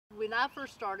When I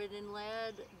first started in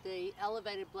lead, the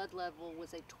elevated blood level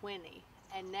was a 20,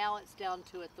 and now it's down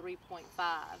to a 3.5.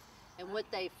 And what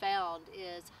they found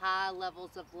is high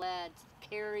levels of lead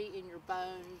carry in your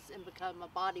bones and become a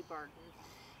body burden,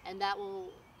 and that will,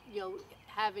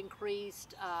 have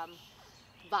increased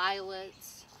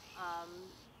violence,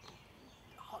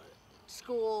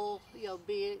 school,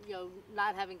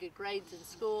 not having good grades in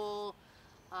school.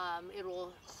 It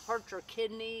will hurt your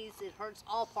kidneys. It hurts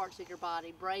all parts of your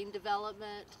body, brain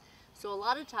development. So a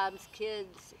lot of times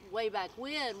kids, way back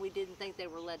when, we didn't think they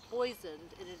were lead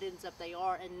poisoned, and it ends up they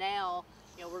are. And now,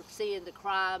 we're seeing the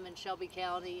crime in Shelby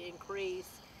County increase,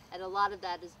 and a lot of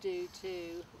that is due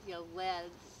to, lead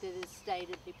that is stayed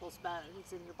in people's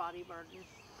bones and their body burden.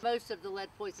 Most of the lead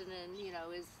poisoning,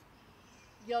 is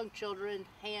young children,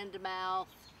 hand to mouth,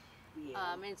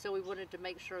 and so we wanted to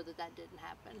make sure that that didn't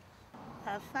happen.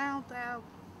 I found out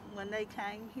when they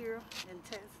came here and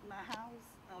tested my house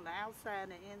on the outside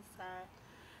and the inside,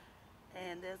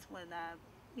 and that's when I,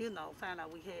 found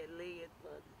out we had lead,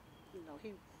 but,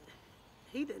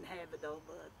 he didn't have it though,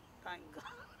 but thank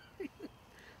God.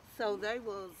 So they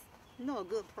was, a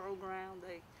good program.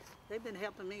 They've been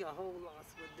helping me a whole lot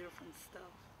with different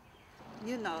stuff.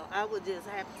 I was just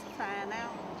happy to find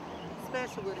out,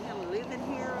 especially with him living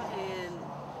here, and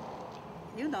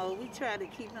we try to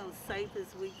keep him safe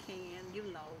as we can,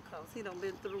 because he done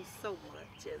been through so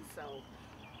much, and so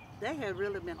they have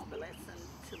really been a blessing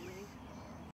to me.